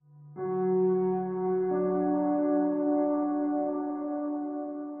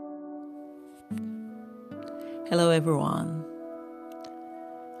Hello, everyone.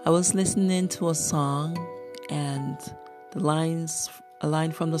 I was listening to a song, and a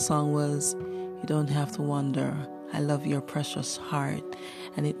line from the song was, "You don't have to wonder, I love your precious heart."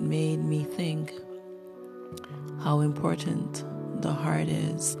 And it made me think how important the heart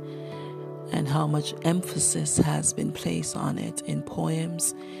is and how much emphasis has been placed on it in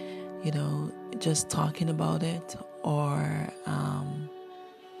poems, just talking about it or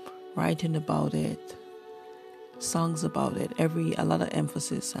writing about it, songs about it. A lot of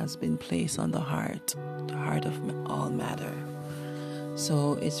emphasis has been placed on the heart of all matter.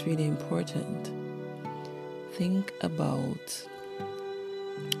 So it's really important. Think about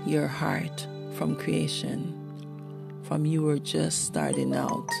your heart from creation, from you were just starting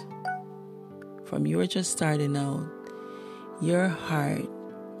out. Your heart,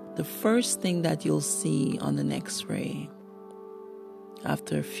 the first thing that you'll see on an X-ray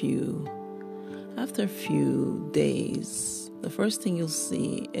after a few days, the first thing you'll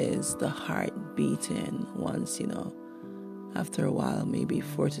see is the heart beating once, after a while, maybe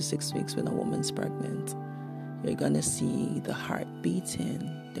 4 to 6 weeks when a woman's pregnant. You're going to see the heart beating.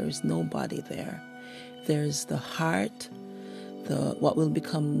 There's no body there. There's the heart, what will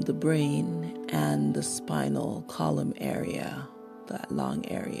become the brain, and the spinal column area, that long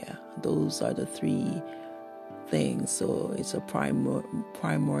area. Those are the three things. So it's a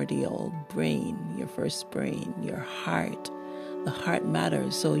primordial brain, your first brain, your heart. The heart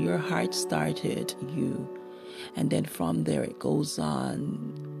matters. So your heart started you, and then from there it goes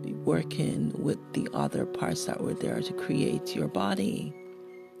on working with the other parts that were there to create your body.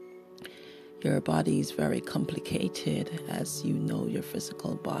 Your body is very complicated, as you know, your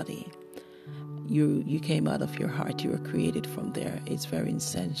physical body. You came out of your heart. You were created from there. It's very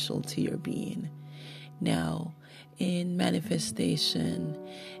essential to your being. Now, in manifestation,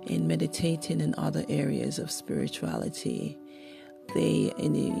 in meditating in other areas of spirituality,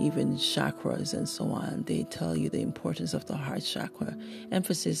 even chakras and so on, they tell you the importance of the heart chakra.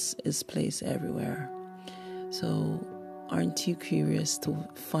 Emphasis is placed everywhere. So aren't you curious to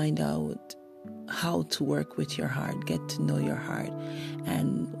find out how to work with your heart, get to know your heart,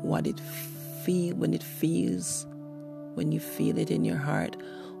 and what it when you feel it in your heart,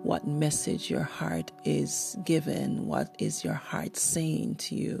 what message your heart is given, what is your heart saying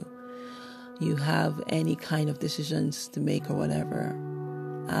to you? You have any kind of decisions to make or whatever,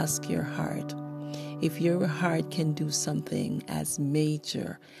 ask your heart. If your heart can do something as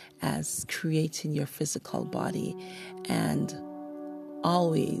major as creating your physical body and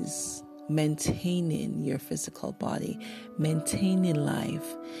always maintaining your physical body, maintaining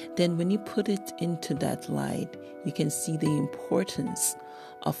life, then when you put it into that light, you can see the importance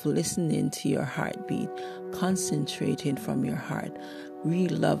of listening to your heartbeat, concentrating from your heart,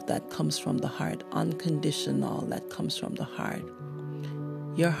 real love that comes from the heart, unconditional that comes from the heart.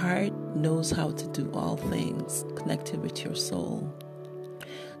 Your heart knows how to do all things, connected with your soul.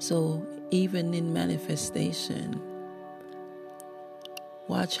 So even in manifestation,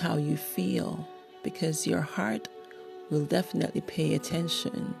 watch how you feel, because your heart will definitely pay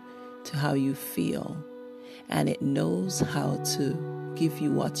attention to how you feel, and it knows how to give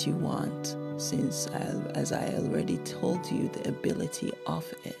you what you want, since, as I already told you, the ability of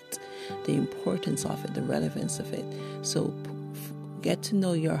it, the importance of it, the relevance of it. So get to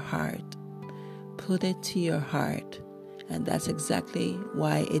know your heart, put it to your heart, and that's exactly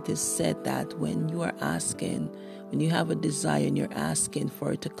why it is said that when you have a desire and you're asking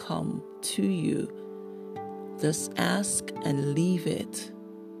for it to come to you, just ask and leave it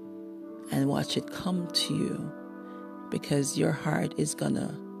and watch it come to you, because your heart is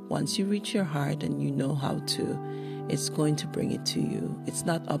once you reach your heart and you know how to, it's going to bring it to you. It's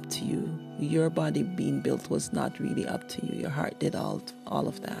not up to you. Your body being built was not really up to you. Your heart did all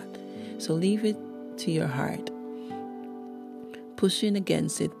of that. So leave it to your heart. Pushing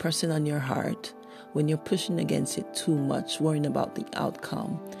against it, pressing on your heart, when you're pushing against it too much, worrying about the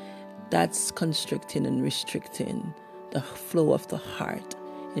outcome, that's constricting and restricting the flow of the heart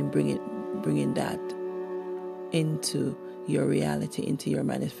and bringing that into your reality, into your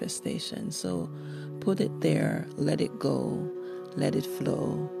manifestation. So put it there, let it go, let it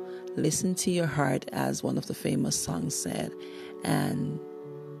flow. Listen to your heart, as one of the famous songs said, and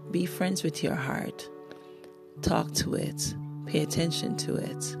be friends with your heart. Talk to it, pay attention to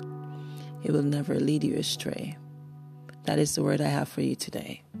it. It will never lead you astray. That is the word I have for you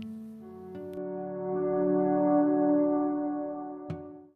today.